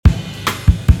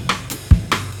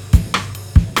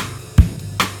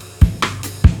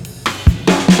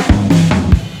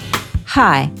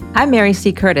Hi, I'm Mary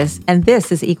C. Curtis, and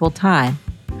this is Equal Time.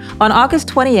 On August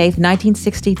 28,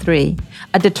 1963,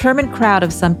 a determined crowd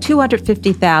of some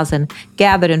 250,000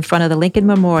 gathered in front of the Lincoln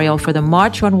Memorial for the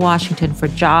March on Washington for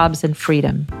Jobs and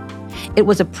Freedom. It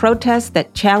was a protest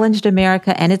that challenged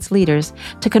America and its leaders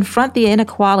to confront the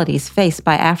inequalities faced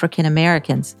by African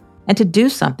Americans and to do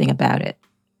something about it.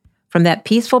 From that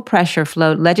peaceful pressure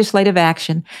flowed legislative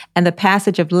action and the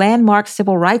passage of landmark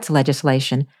civil rights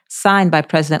legislation signed by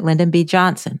President Lyndon B.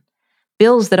 Johnson.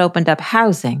 Bills that opened up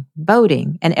housing,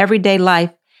 voting, and everyday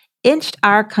life inched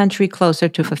our country closer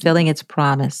to fulfilling its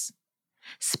promise.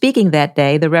 Speaking that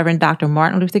day, the Reverend Dr.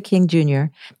 Martin Luther King Jr.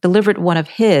 delivered one of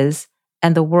his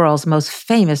and the world's most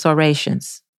famous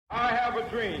orations. I have a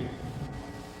dream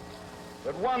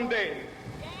that one day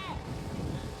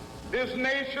this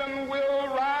nation will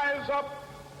rise up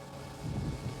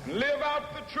and live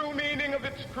out the true meaning of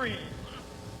its creed.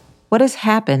 What has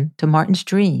happened to Martin's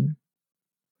dream?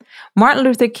 Martin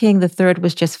Luther King III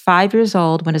was just 5 years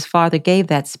old when his father gave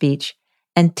that speech,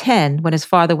 and 10 when his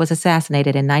father was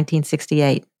assassinated in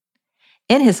 1968.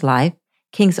 In his life,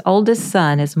 King's oldest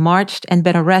son has marched and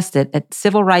been arrested at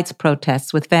civil rights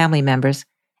protests with family members,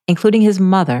 including his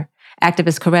mother,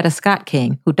 activist Coretta Scott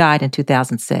King, who died in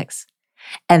 2006.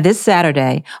 And this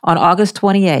Saturday, on August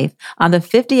 28th, on the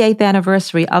 58th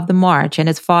anniversary of the march and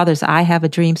his father's I Have a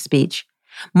Dream speech,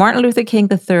 Martin Luther King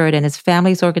III and his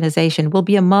family's organization will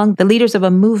be among the leaders of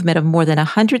a movement of more than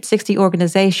 160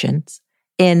 organizations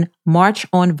in March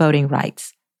on Voting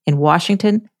Rights in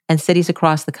Washington and cities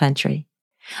across the country.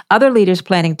 Other leaders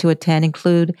planning to attend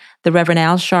include the Reverend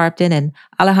Al Sharpton and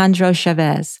Alejandro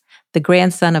Chavez, the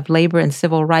grandson of labor and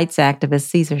civil rights activist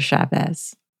Cesar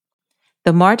Chavez.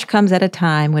 The march comes at a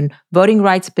time when voting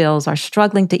rights bills are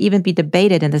struggling to even be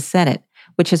debated in the Senate,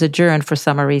 which is adjourned for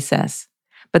summer recess.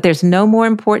 But there's no more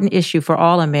important issue for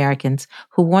all Americans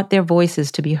who want their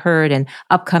voices to be heard in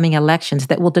upcoming elections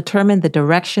that will determine the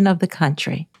direction of the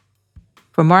country.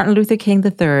 For Martin Luther King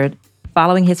III,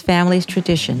 following his family's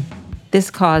tradition, this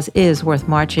cause is worth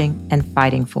marching and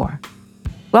fighting for.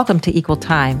 Welcome to Equal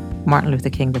Time, Martin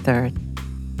Luther King III.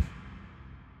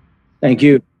 Thank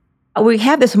you. We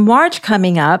have this march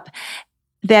coming up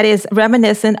that is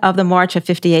reminiscent of the march of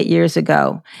 58 years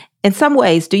ago. In some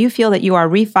ways, do you feel that you are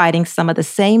refighting some of the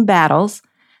same battles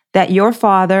that your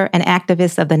father and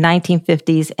activists of the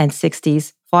 1950s and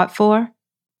 60s fought for?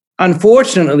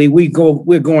 Unfortunately, we're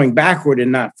going backward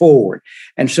and not forward.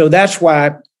 And so that's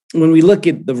why when we look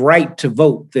at the right to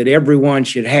vote that everyone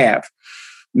should have,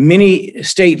 many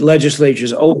state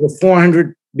legislatures, over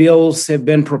 400 bills have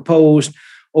been proposed.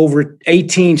 Over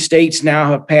 18 states now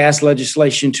have passed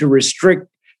legislation to restrict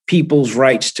people's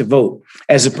rights to vote,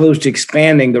 as opposed to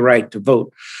expanding the right to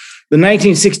vote. The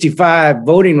 1965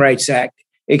 Voting Rights Act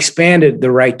expanded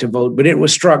the right to vote, but it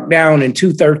was struck down in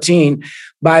 2013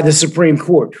 by the Supreme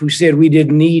Court, who said we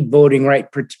didn't need voting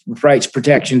rights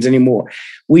protections anymore.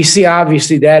 We see,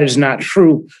 obviously, that is not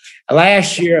true.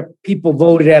 Last year, people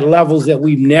voted at levels that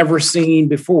we've never seen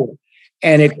before,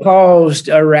 and it caused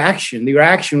a reaction. The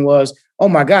reaction was, oh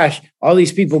my gosh, all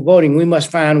these people voting, we must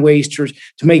find ways to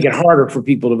make it harder for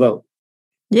people to vote.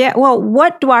 Yeah, well,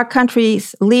 what do our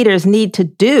country's leaders need to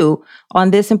do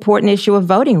on this important issue of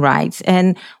voting rights?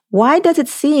 And why does it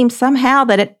seem somehow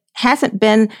that it hasn't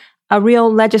been a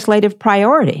real legislative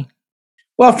priority?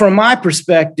 Well, from my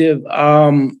perspective,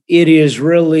 it is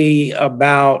really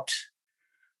about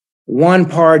one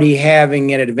party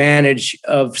having an advantage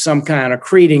of some kind of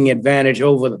creating advantage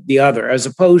over the other, as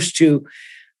opposed to,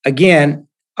 again,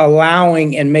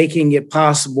 allowing and making it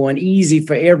possible and easy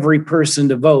for every person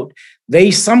to vote.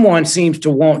 Someone seems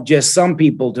to want just some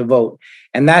people to vote.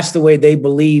 And that's the way they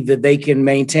believe that they can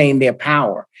maintain their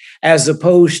power, as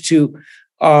opposed to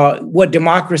what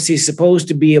democracy is supposed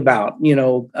to be about,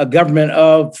 a government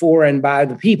of, for, and by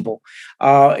the people.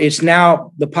 It's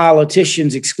now the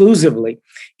politicians exclusively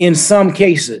in some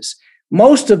cases.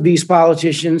 Most of these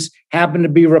politicians happen to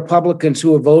be Republicans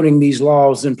who are voting these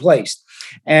laws in place.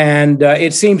 And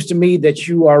it seems to me that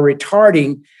you are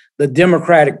retarding the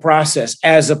democratic process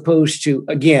as opposed to,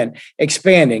 again,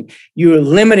 expanding. You're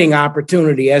limiting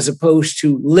opportunity as opposed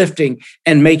to lifting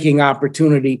and making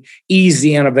opportunity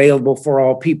easy and available for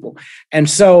all people. And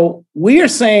so we are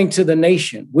saying to the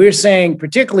nation, we're saying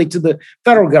particularly to the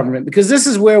federal government, because this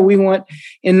is where we went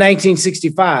in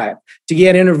 1965 to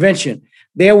get intervention.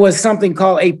 There was something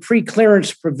called a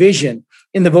pre-clearance provision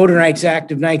in the Voting Rights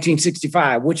Act of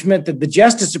 1965, which meant that the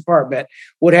Justice Department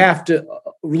would have to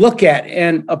look at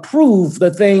and approve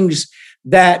the things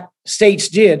that states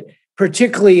did,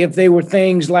 particularly if they were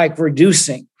things like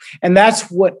reducing. And that's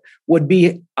what would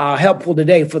be helpful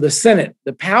today for the Senate.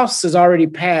 The House has already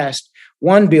passed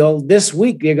one bill. This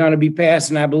week, they're going to be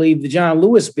passing, I believe, the John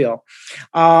Lewis bill.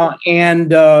 And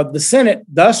the Senate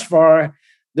thus far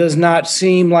does not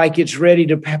seem like it's ready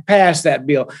to pass that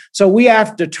bill. So we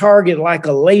have to target like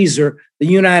a laser the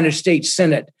United States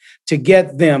Senate to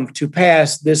get them to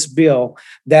pass this bill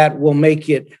that will make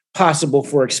it possible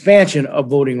for expansion of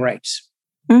voting rights.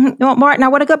 Mm-hmm. Well, Martin, I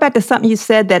want to go back to something you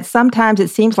said, that sometimes it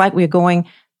seems like we're going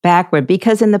backward,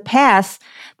 because in the past,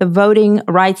 the Voting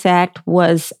Rights Act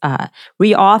was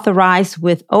reauthorized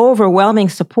with overwhelming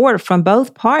support from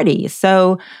both parties.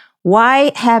 So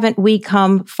why haven't we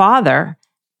come farther?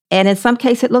 And in some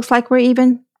cases, it looks like we're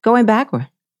even going backward.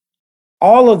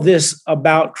 All of this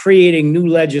about creating new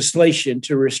legislation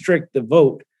to restrict the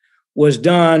vote was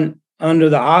done under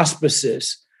the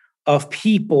auspices of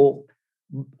people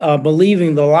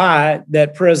believing the lie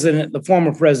that the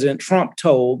former President Trump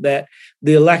told, that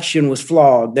the election was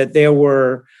flawed, that there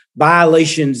were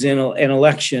violations in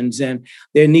elections, and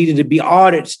there needed to be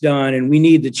audits done, and we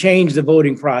need to change the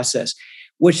voting process,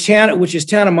 which is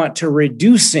tantamount to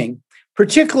reducing,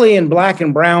 particularly in Black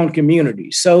and brown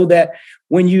communities, so that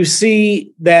when you see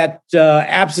that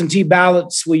absentee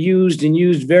ballots were used and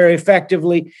used very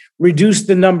effectively, reduce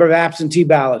the number of absentee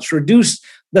ballots, reduce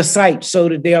the site so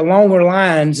that there are longer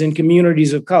lines in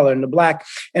communities of color, in the Black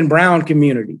and brown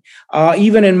community.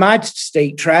 Even in my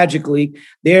state, tragically,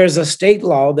 there's a state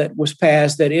law that was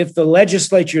passed that if the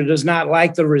legislature does not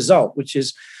like the result, which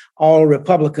is all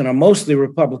Republican or mostly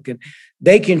Republican,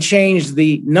 they can change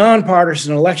the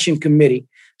nonpartisan election committee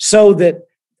so that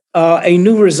a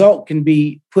new result can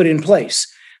be put in place.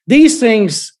 These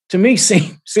things, to me,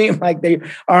 seem like they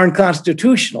are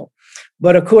unconstitutional.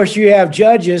 But of course, you have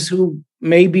judges who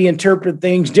maybe interpret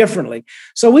things differently.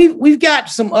 So we've got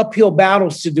some uphill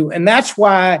battles to do. And that's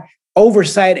why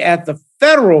oversight at the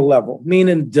federal level,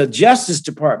 meaning the Justice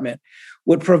Department,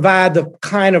 would provide the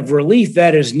kind of relief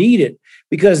that is needed,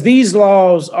 because these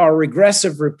laws are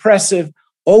regressive, repressive,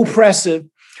 oppressive,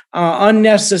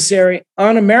 unnecessary,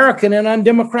 un-American, and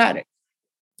undemocratic.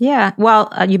 Yeah,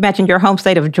 well, you mentioned your home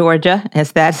state of Georgia,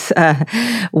 as that's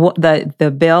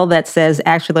the bill that says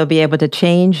actually they'll be able to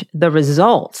change the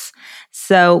results.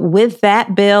 So with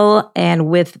that bill and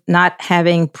with not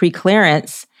having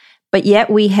preclearance, but yet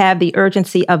we have the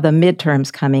urgency of the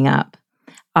midterms coming up.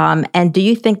 And do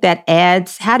you think that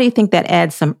how do you think that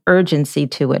adds some urgency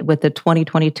to it with the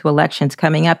 2022 elections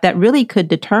coming up that really could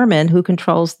determine who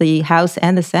controls the House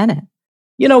and the Senate?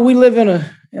 You know, we live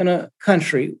in a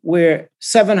country where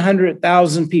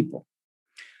 700,000 people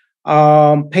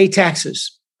pay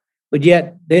taxes, but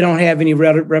yet they don't have any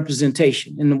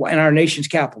representation in our nation's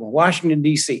capital, Washington,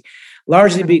 D.C.,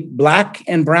 largely be Black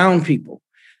and brown people.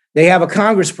 They have a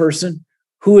congressperson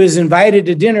who is invited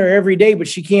to dinner every day, but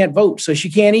she can't vote, so she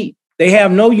can't eat. They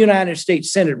have no United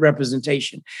States Senate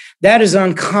representation. That is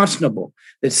unconscionable,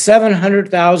 that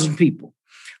 700,000 people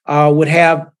would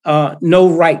have no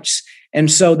rights. And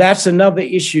so that's another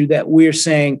issue that we're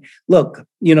saying, look,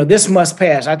 this must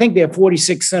pass. I think there are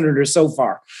 46 senators so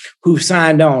far who've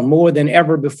signed on, more than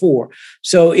ever before.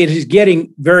 So it is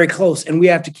getting very close, and we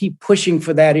have to keep pushing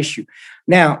for that issue.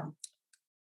 Now,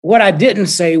 what I didn't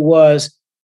say was,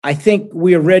 I think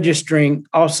we are registering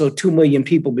also 2 million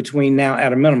people between now,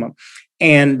 at a minimum,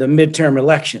 and the midterm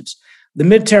elections. The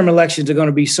midterm elections are going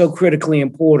to be so critically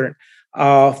important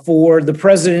for the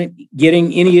president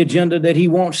getting any agenda that he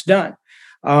wants done.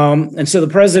 And so the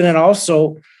president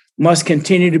also must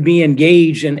continue to be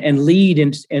engaged and lead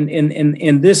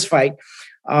in this fight,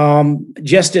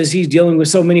 just as he's dealing with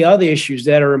so many other issues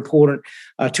that are important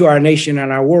to our nation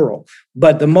and our world.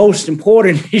 But the most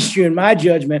important issue, in my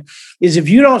judgment, is if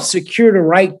you don't secure the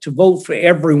right to vote for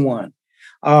everyone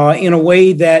in a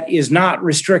way that is not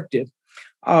restrictive,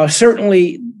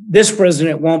 certainly this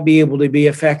president won't be able to be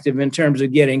effective in terms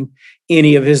of getting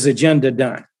any of his agenda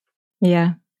done.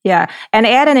 Yeah. Yeah. And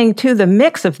adding to the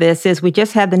mix of this is we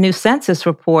just had the new census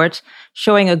report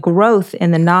showing a growth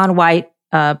in the non-white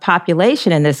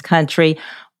population in this country,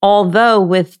 although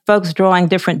with folks drawing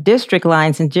different district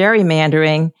lines and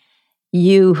gerrymandering,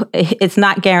 it's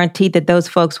not guaranteed that those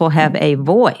folks will have a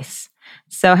voice.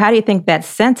 So how do you think that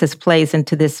census plays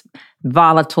into this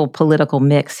volatile political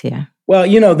mix here?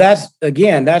 Well, that's why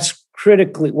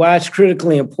it's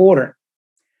critically important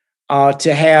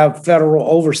to have federal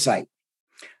oversight,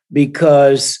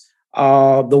 because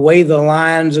the way the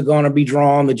lines are going to be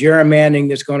drawn, the gerrymandering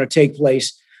that's going to take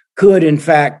place could, in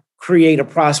fact, create a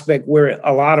prospect where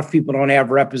a lot of people don't have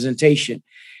representation.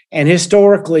 And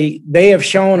historically, they have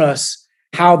shown us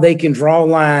how they can draw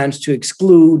lines to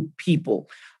exclude people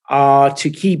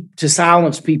to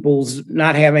silence people's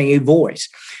not having a voice.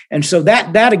 And so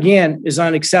that again is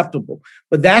unacceptable.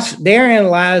 But therein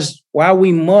lies why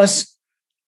we must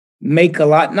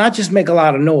not just make a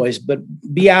lot of noise, but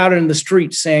be out in the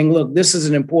streets saying, look, this is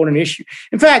an important issue.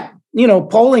 In fact,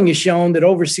 polling has shown that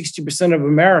over 60% of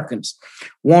Americans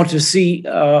want to see,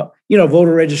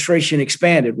 voter registration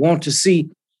expanded, want to see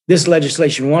this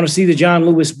legislation, want to see the John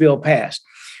Lewis bill passed.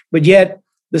 But yet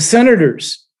the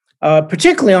senators,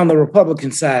 particularly on the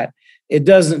Republican side, it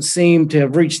doesn't seem to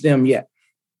have reached them yet.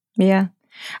 Yeah.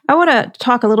 I want to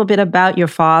talk a little bit about your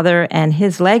father and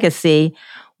his legacy.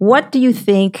 What do you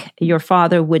think your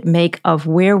father would make of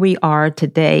where we are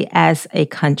today as a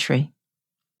country?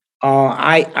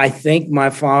 I think my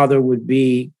father would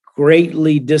be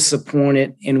greatly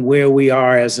disappointed in where we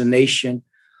are as a nation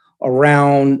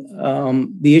around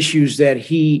the issues that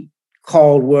he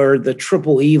called were the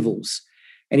triple evils.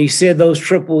 And he said those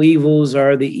triple evils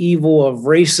are the evil of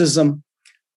racism,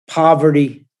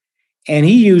 poverty, and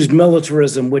he used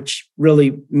militarism, which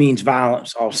really means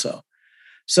violence also.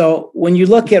 So when you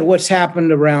look at what's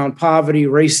happened around poverty,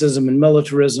 racism, and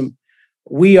militarism,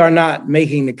 we are not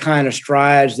making the kind of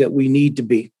strides that we need to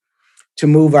be to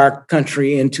move our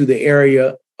country into the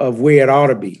area of where it ought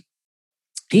to be.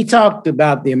 He talked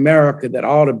about the America that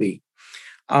ought to be.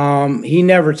 He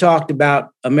never talked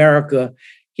about America.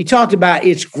 He talked about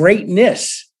its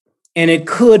greatness, and it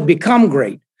could become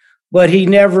great. But he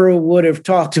never would have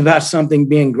talked about something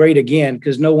being great again,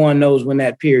 because no one knows when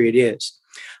that period is.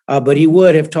 But he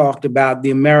would have talked about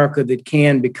the America that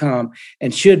can become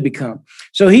and should become.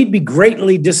 So he'd be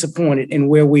greatly disappointed in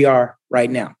where we are right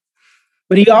now.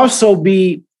 But he'd also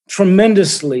be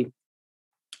tremendously,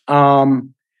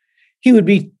 he would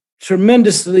be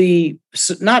tremendously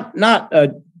not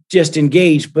just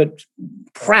engaged, but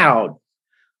proud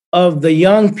of the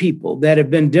young people that have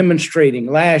been demonstrating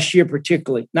last year,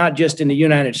 particularly, not just in the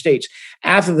United States,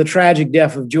 after the tragic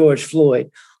death of George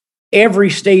Floyd. Every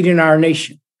state in our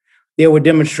nation, there were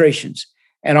demonstrations.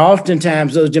 And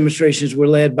oftentimes those demonstrations were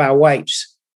led by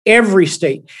whites, every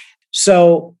state.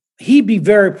 So he'd be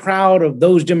very proud of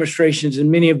those demonstrations,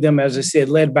 and many of them, as I said,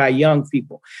 led by young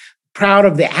people, proud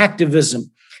of the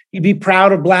activism. He'd be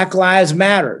proud of Black Lives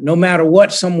Matter, no matter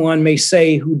what someone may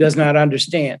say who does not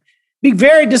understand. Be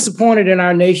very disappointed in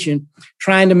our nation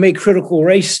trying to make critical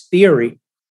race theory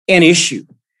an issue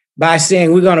by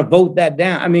saying we're going to vote that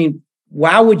down. I mean,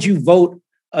 why would you vote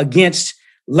against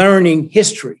learning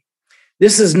history?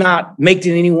 This is not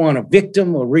making anyone a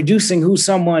victim or reducing who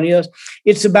someone is.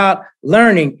 It's about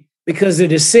learning, because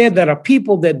it is said that a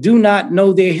people that do not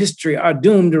know their history are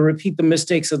doomed to repeat the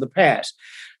mistakes of the past.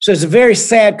 So it's a very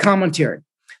sad commentary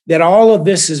that all of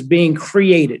this is being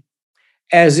created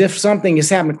as if something is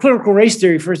happening. Critical race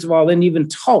theory, first of all, isn't even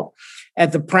taught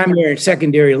at the primary and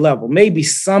secondary level. Maybe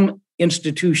some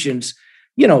institutions,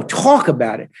 talk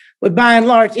about it, but by and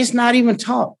large, it's not even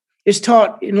taught. It's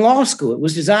taught in law school. It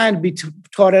was designed to be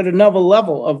taught at another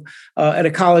level of at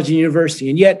a college and university.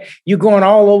 And yet you're going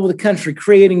all over the country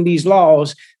creating these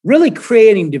laws, really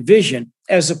creating division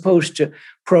as opposed to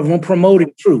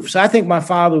promoting truth. So I think my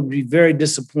father would be very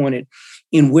disappointed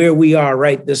in where we are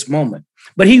right this moment.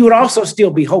 But he would also still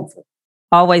be hopeful.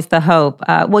 Always the hope.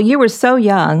 Well, you were so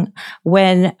young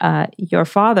when your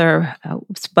father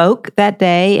spoke that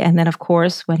day, and then, of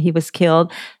course, when he was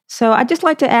killed. So I'd just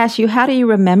like to ask you, how do you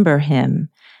remember him?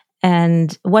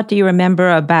 And what do you remember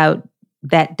about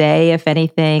that day, if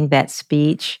anything, that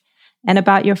speech, and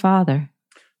about your father?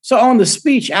 So on the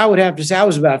speech, I would have to say I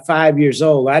was about 5 years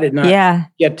old. I did not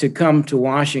get to come to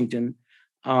Washington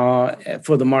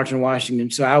for the March on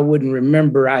Washington. So I wouldn't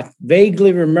remember. I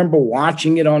vaguely remember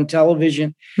watching it on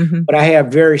television, but I have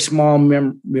very small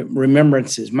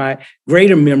remembrances. My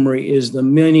greater memory is the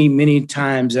many, many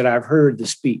times that I've heard the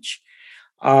speech.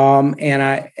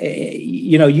 And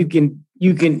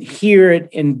you can hear it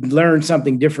and learn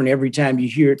something different every time you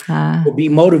hear it, or be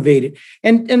motivated.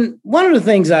 And one of the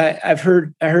things I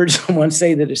heard someone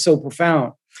say that is so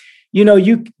profound.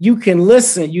 You can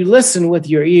listen, you listen with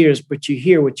your ears, but you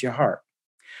hear with your heart.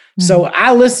 Mm-hmm. So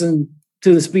I listened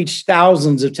to the speech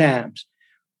thousands of times,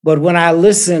 but when I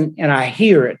listen and I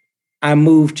hear it, I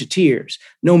move to tears,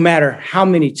 no matter how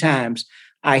many times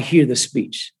I hear the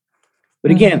speech.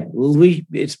 But again,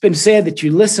 it's been said that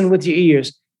you listen with your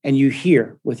ears and you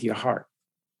hear with your heart.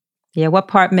 Yeah. What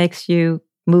part moves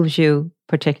you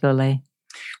particularly?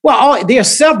 Well, there are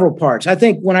several parts. I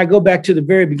think when I go back to the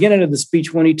very beginning of the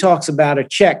speech, when he talks about a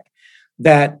check,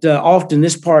 that often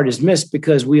this part is missed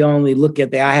because we only look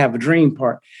at the I have a dream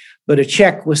part. But a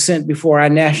check was sent before our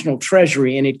national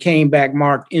treasury and it came back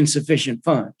marked insufficient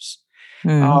funds.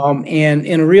 And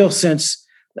in a real sense,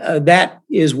 that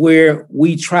is where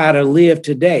we try to live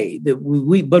today.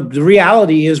 But the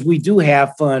reality is we do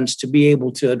have funds to be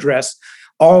able to address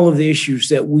all of the issues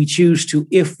that we choose to,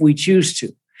 if we choose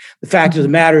to. The fact of the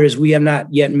matter is we have not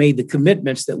yet made the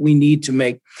commitments that we need to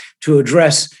make to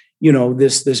address,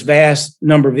 this vast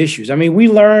number of issues. I mean, we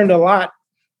learned a lot,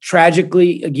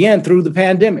 tragically, again, through the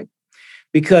pandemic,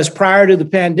 because prior to the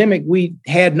pandemic, we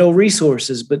had no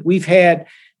resources, but we've had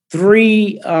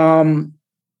three,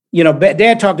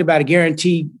 Dad talked about a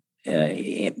guaranteed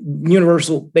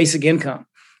universal basic income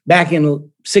back in the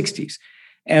 60s.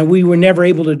 And we were never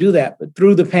able to do that. But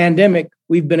through the pandemic,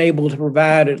 we've been able to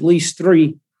provide at least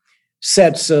 3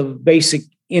 sets of basic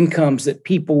incomes that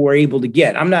people were able to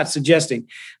get. I'm not suggesting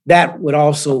that would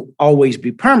also always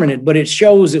be permanent, but it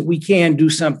shows that we can do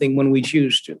something when we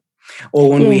choose to or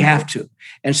when we have to.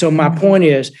 And so my point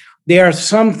is, there are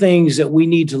some things that we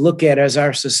need to look at as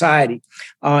our society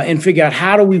and figure out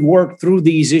how do we work through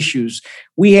these issues.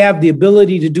 We have the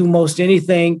ability to do most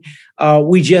anything.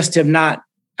 We just have not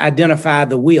identified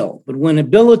the will. But when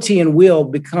ability and will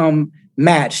become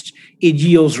matched, it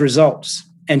yields results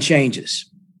and changes.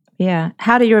 Yeah.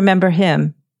 How do you remember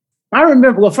him? I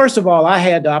remember, well, first of all, I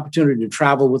had the opportunity to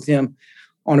travel with him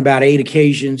on about 8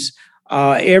 occasions.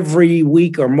 Every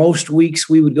week or most weeks,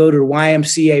 we would go to the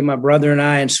YMCA, my brother and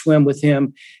I, and swim with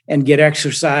him and get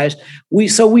exercise. We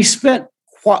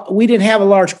didn't have a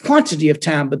large quantity of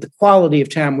time, but the quality of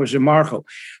time was remarkable.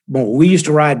 We used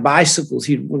to ride bicycles.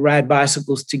 He would ride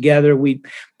bicycles together. We'd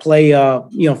play,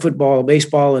 football,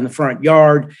 baseball in the front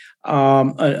yard,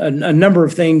 a number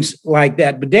of things like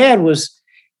that. But Dad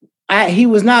he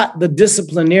was not the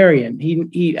disciplinarian.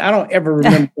 I don't ever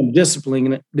remember him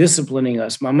disciplining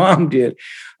us. My mom did.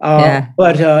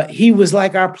 But he was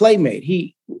like our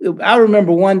playmate. I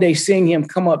remember one day seeing him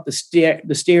come up the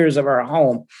stairs of our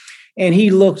home, and he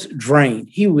looked drained.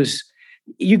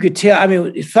 You could tell,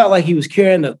 it felt like he was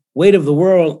carrying the weight of the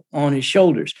world on his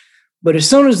shoulders. But as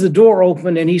soon as the door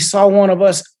opened and he saw one of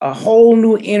us, a whole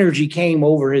new energy came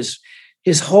over his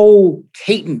whole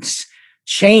cadence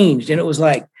changed. And it was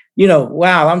like,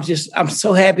 wow, I'm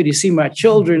so happy to see my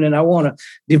children, and I want to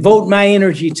devote my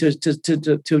energy to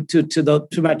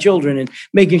my children and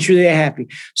making sure they're happy.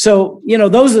 So,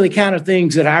 those are the kind of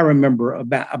things that I remember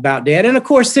about Dad. And of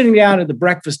course, sitting down at the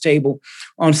breakfast table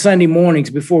on Sunday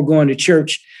mornings before going to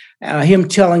church, him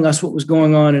telling us what was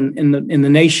going on in the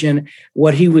nation,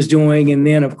 what he was doing, and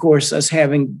then, of course, us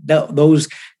having those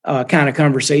kind of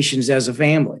conversations as a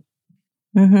family.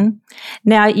 Mm-hmm.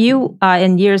 Now, you,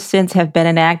 in years since, have been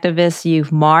an activist.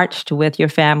 You've marched with your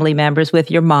family members,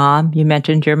 with your mom. You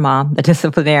mentioned your mom, the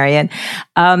disciplinarian.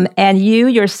 And you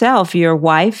yourself, your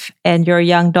wife, and your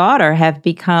young daughter have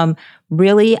become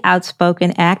really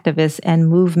outspoken activists and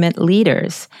movement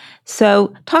leaders.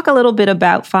 So talk a little bit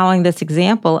about following this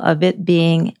example of it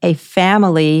being a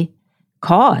family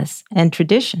cause and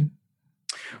tradition.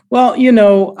 Well,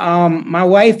 my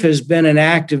wife has been an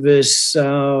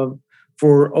activist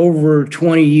for over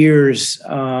 20 years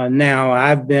now.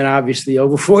 I've been obviously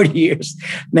over 40 years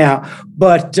now,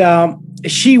 but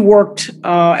she worked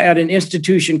at an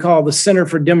institution called the Center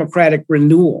for Democratic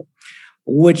Renewal,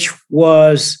 which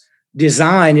was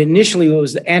designed, initially it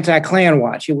was the Anti-Klan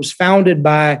Watch. It was founded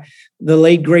by the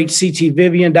late, great C.T.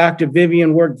 Vivian. Dr.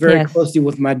 Vivian worked very closely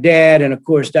with my dad, and of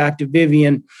course, Dr.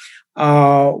 Vivian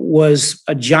was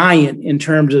a giant in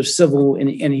terms of civil and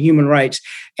human rights.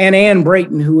 And Ann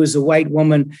Brayton, who was a white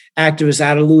woman activist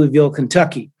out of Louisville,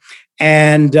 Kentucky.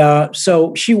 And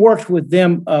so she worked with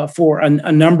them for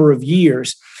a number of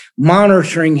years,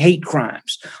 monitoring hate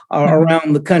crimes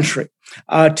around the country.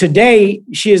 Today,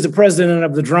 she is the president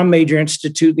of the Drum Major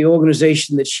Institute, the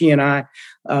organization that she and I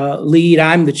lead.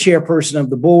 I'm the chairperson of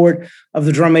the board of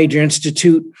the Drum Major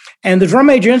Institute. And the Drum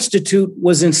Major Institute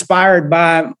was inspired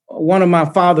by one of my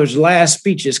father's last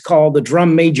speeches called The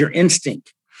Drum Major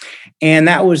Instinct. And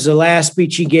that was the last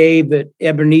speech he gave at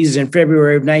Ebenezer in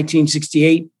February of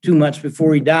 1968, 2 months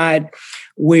before he died,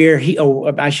 where where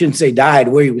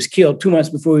he was killed, 2 months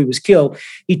before he was killed.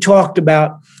 He talked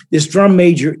about this drum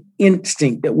major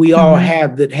instinct that we all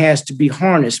have that has to be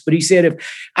harnessed. But he said,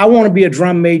 if I want to be a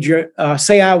drum major,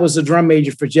 say I was a drum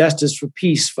major for justice, for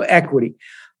peace, for equity.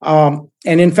 And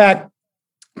in fact,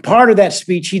 part of that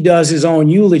speech, he does his own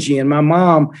eulogy. And my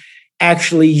mom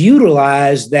actually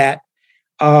utilized that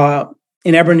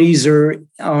in Ebenezer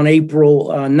on April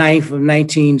 9th of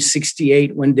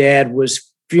 1968, when Dad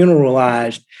was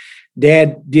funeralized.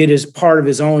 Dad did as part of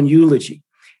his own eulogy.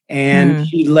 And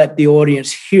he let the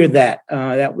audience hear that.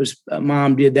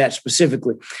 Mom did that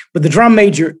specifically. But the Drum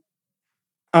Major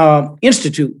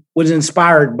Institute was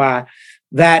inspired by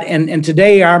that. And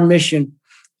today our mission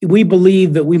we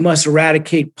believe that we must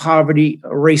eradicate poverty,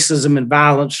 racism, and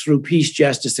violence through peace,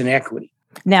 justice, and equity.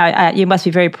 Now, you must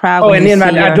be very proud. Oh, when and you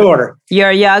then see my daughter.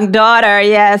 Your young daughter,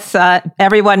 yes.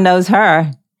 Everyone knows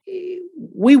her.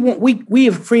 We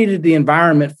have created the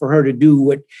environment for her to do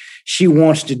what she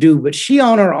wants to do, but she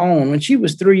on her own, when she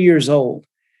was 3 years old,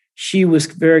 she was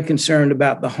very concerned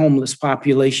about the homeless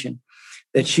population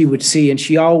that she would see. And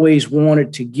she always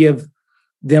wanted to give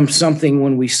them something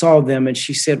when we saw them. And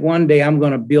she said, one day I'm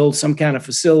going to build some kind of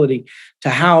facility to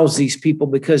house these people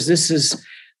because this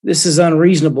is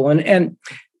unreasonable. And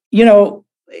you know,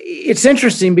 it's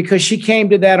interesting because she came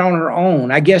to that on her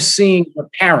own, I guess, seeing her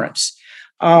parents.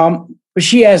 But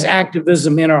she has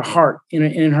activism in her heart,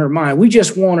 in her mind. We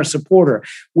just want to support her.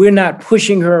 We're not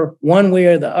pushing her one way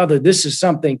or the other. This is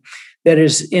something that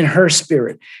is in her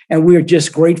spirit. And we're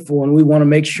just grateful. And we want to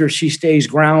make sure she stays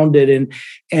grounded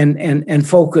and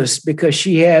focused because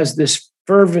she has this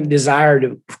fervent desire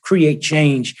to create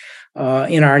change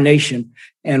in our nation.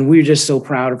 And we're just so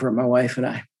proud of her, my wife and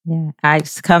I. Yeah,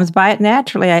 it comes by it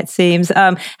naturally, it seems.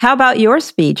 How about your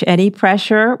speech? Any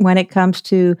pressure when it comes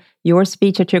to your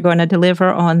speech that you're going to deliver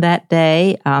on that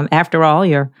day? After all,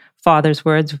 your father's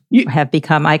words have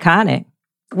become iconic.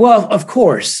 Well, of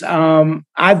course.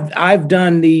 I've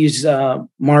done these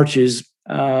marches.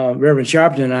 Reverend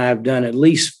Sharpton and I have done at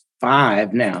least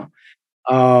 5 now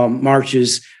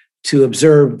marches to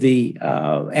observe the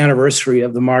anniversary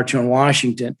of the March on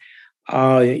Washington.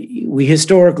 We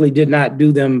historically did not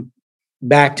do them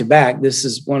back to back. This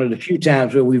is one of the few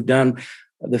times where we've done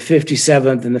the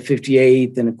 57th and the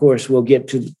 58th. And of course, we'll get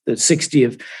to the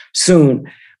 60th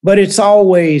soon. But it's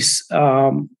always,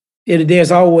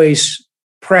 there's always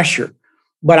pressure.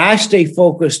 But I stay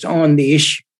focused on the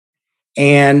issue.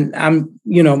 And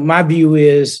my view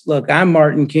is, look, I'm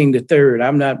Martin King III.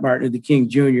 I'm not Martin Luther King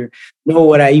Jr., nor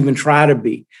would I even try to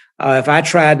be. If I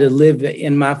tried to live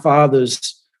in my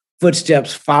father's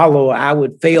footsteps follow, I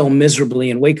would fail miserably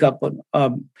and wake up in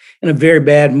a very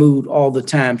bad mood all the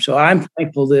time. So I'm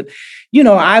thankful that,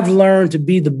 I've learned to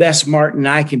be the best Martin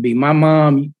I can be. My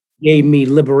mom gave me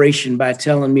liberation by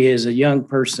telling me as a young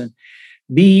person,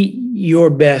 be your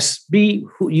best. You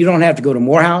don't have to go to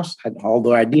Morehouse,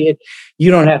 although I did. You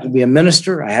don't have to be a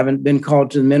minister. I haven't been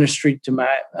called to the ministry to my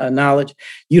knowledge.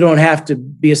 You don't have to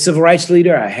be a civil rights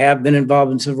leader. I have been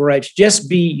involved in civil rights. Just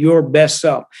be your best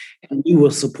self and we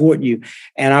will support you.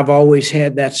 And I've always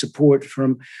had that support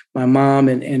from my mom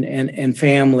and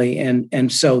family. And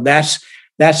so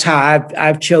that's how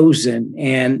I've chosen.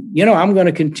 And, I'm going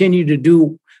to continue to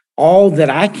do all that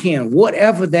I can,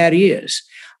 whatever that is.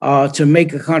 To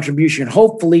make a contribution,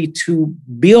 hopefully to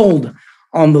build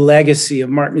on the legacy of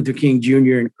Martin Luther King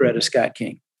Jr. and Coretta Scott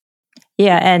King.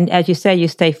 Yeah, and as you say, you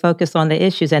stay focused on the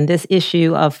issues, and this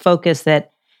issue of focus that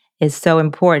is so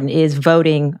important is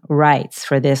voting rights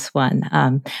for this one.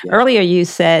 Earlier, you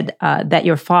said that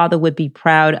your father would be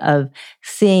proud of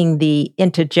seeing the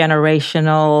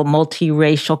intergenerational,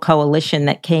 multiracial coalition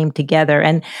that came together.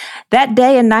 And that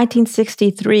day in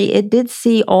 1963, it did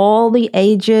see all the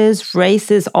ages,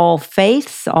 races, all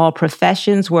faiths, all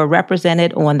professions were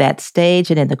represented on that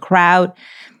stage and in the crowd.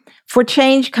 For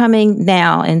change coming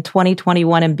now in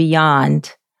 2021 and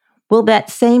beyond, will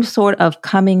that same sort of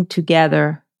coming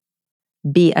together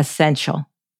be essential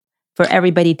for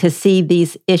everybody to see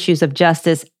these issues of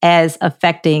justice as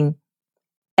affecting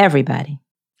everybody?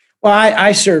 Well,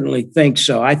 I certainly think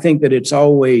so. I think that it's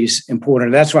always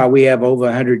important. That's why we have over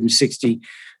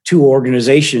 162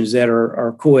 organizations that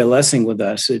are coalescing with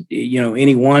us.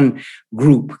 Any one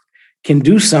group can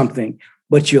do something,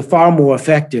 but you're far more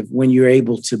effective when you're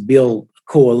able to build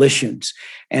coalitions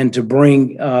and to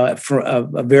bring for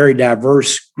a very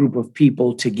diverse group of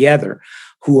people together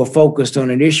who are focused on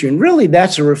an issue. And really,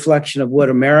 that's a reflection of what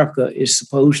America is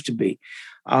supposed to be.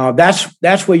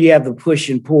 That's where you have the push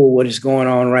and pull, what is going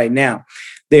on right now.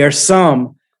 There are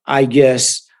some, I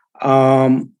guess,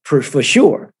 for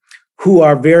sure, who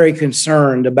are very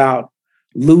concerned about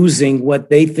losing what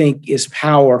they think is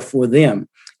power for them.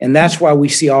 And that's why we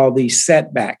see all these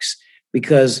setbacks,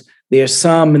 because there's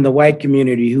some in the white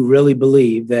community who really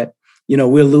believe that,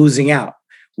 we're losing out.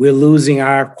 We're losing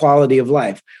our quality of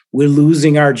life. We're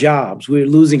losing our jobs. We're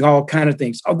losing all kinds of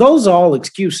things. Those are all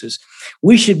excuses.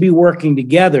 We should be working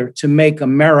together to make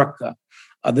America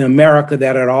the America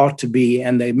that it ought to be,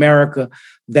 and the America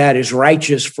that is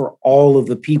righteous for all of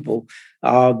the people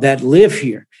that live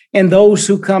here and those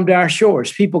who come to our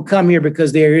shores. People come here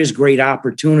because there is great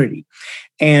opportunity.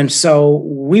 And so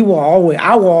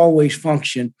I will always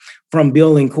function from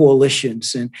building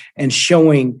coalitions and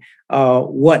showing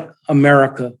what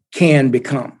America can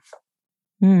become.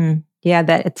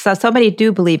 Yeah, so many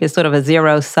do believe it's sort of a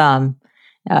zero-sum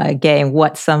game,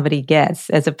 what somebody gets,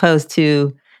 as opposed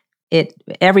to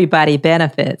everybody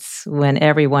benefits when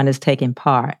everyone is taking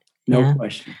part. No Yeah.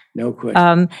 question. No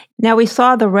question. Now, we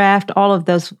saw the raft, all of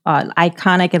those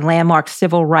iconic and landmark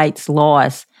civil rights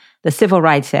laws, the Civil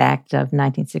Rights Act of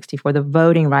 1964, the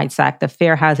Voting Rights Act, the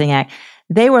Fair Housing Act.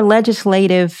 They were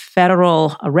legislative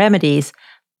federal remedies,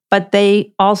 but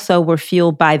they also were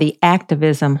fueled by the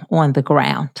activism on the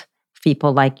ground.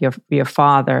 People like your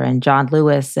father and John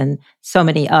Lewis and so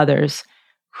many others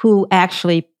who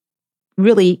actually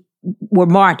really were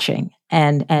marching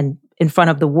and in front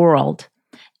of the world.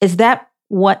 Is that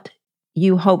what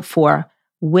you hope for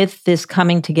with this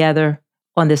coming together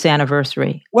on this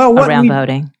anniversary around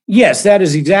voting? Yes, that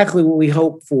is exactly what we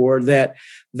hope for. That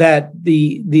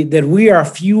we are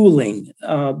fueling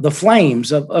the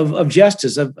flames of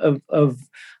justice,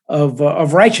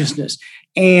 of righteousness,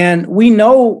 and we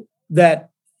know that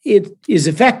it is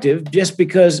effective just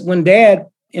because when Dad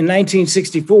in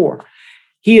 1964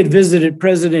 he had visited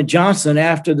President Johnson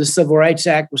after the Civil Rights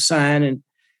Act was signed, and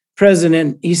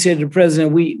he said to the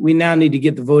president, we now need to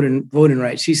get the voting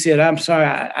rights. He said, I'm sorry,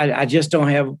 I just don't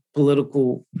have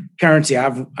political currency.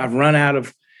 I've run out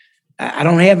of, I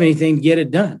don't have anything to get it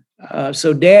done.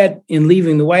 So Dad, in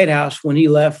leaving the White House, when he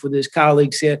left with his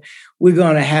colleagues, said, we're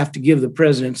going to have to give the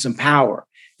president some power.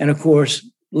 And of course,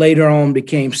 later on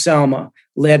became Selma,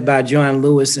 led by John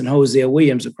Lewis and Hosea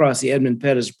Williams across the Edmund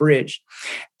Pettus Bridge.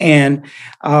 And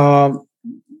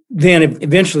then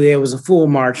eventually there was a full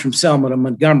march from Selma to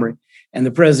Montgomery, and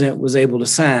the president was able to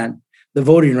sign the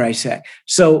Voting Rights Act.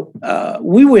 So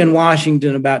we were in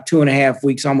Washington about 2.5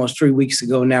 weeks, almost 3 weeks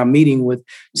ago now, meeting with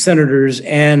senators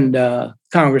and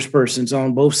congresspersons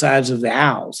on both sides of the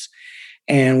aisles.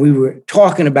 And we were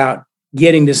talking about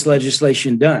getting this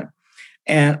legislation done.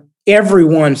 And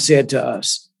everyone said to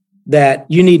us that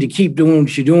you need to keep doing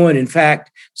what you're doing. In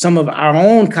fact, some of our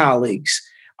own colleagues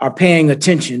are paying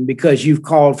attention because you've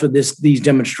called for these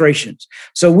demonstrations.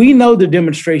 So we know the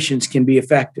demonstrations can be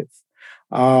effective.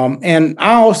 And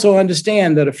I also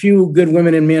understand that a few good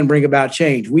women and men bring about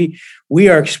change. We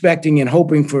are expecting and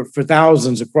hoping for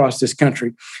thousands across this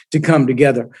country to come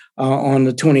together on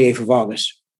the 28th of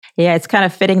August. Yeah, it's kind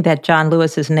of fitting that John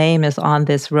Lewis's name is on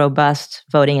this robust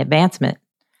voting advancement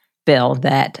bill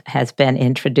that has been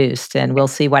introduced, and we'll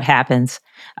see what happens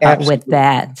with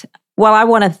that. Well, I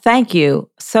want to thank you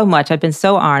so much. I've been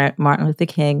so honored, Martin Luther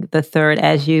King III,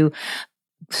 as you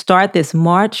start this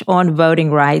March on Voting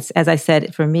Rights. As I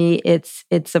said, for me, it's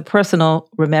a personal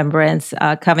remembrance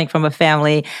coming from a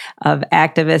family of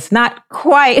activists, not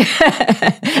quite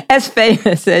as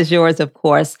famous as yours, of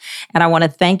course. And I want to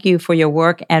thank you for your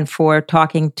work and for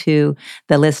talking to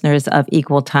the listeners of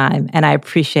Equal Time. And I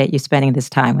appreciate you spending this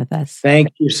time with us.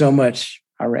 Thank you so much.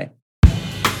 All right.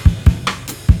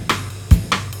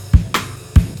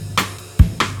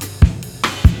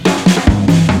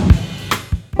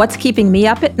 What's keeping me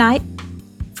up at night?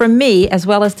 For me, as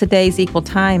well as today's Equal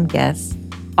Time guests,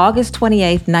 August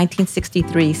 28th,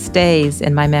 1963 stays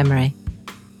in my memory.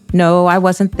 No, I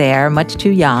wasn't there, much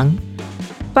too young,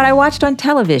 but I watched on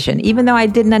television, even though I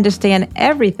didn't understand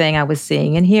everything I was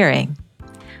seeing and hearing.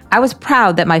 I was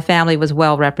proud that my family was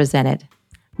well represented.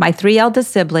 My 3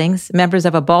 eldest siblings, members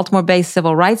of a Baltimore-based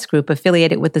civil rights group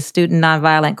affiliated with the Student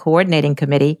Nonviolent Coordinating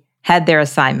Committee, had their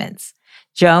assignments.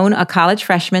 Joan, a college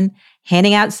freshman,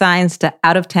 handing out signs to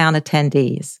out-of-town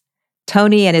attendees.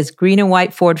 Tony and his green and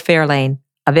white Ford Fairlane,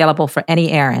 available for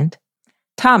any errand.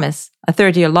 Thomas, a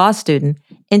third-year law student,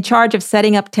 in charge of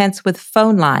setting up tents with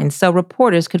phone lines so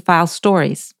reporters could file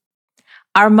stories.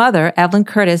 Our mother, Evelyn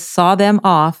Curtis, saw them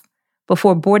off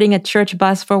before boarding a church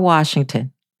bus for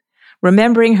Washington.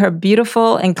 Remembering her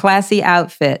beautiful and classy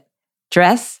outfit,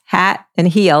 dress, hat, and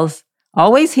heels,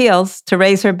 always heels to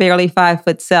raise her barely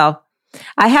 5-foot self,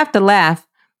 I have to laugh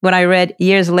when I read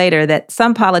years later that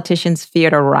some politicians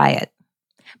feared a riot.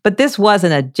 But this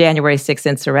wasn't a January 6th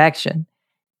insurrection.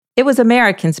 It was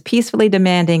Americans peacefully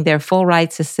demanding their full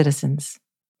rights as citizens.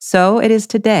 So it is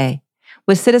today,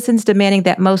 with citizens demanding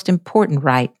that most important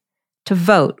right, to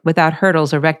vote without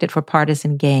hurdles erected for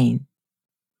partisan gain.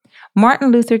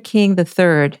 Martin Luther King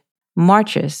III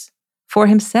marches for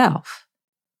himself,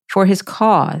 for his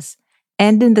cause,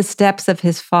 and in the steps of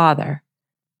his father,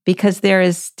 because there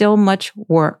is still much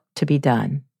work to be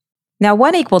done. Now,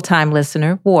 one Equal Time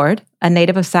listener, Ward, a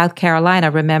native of South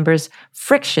Carolina, remembers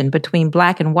friction between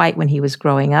Black and white when he was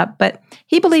growing up, but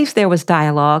he believes there was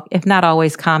dialogue, if not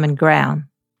always common ground.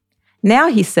 Now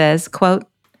he says, quote,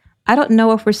 I don't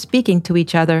know if we're speaking to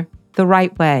each other the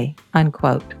right way,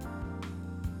 unquote.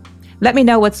 Let me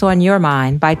know what's on your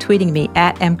mind by tweeting me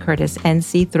at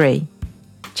mcurtisnc3.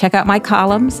 Check out my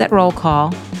columns at Roll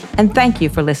Call, and thank you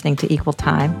for listening to Equal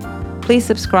Time. Please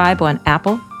subscribe on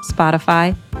Apple,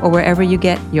 Spotify, or wherever you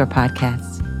get your podcasts.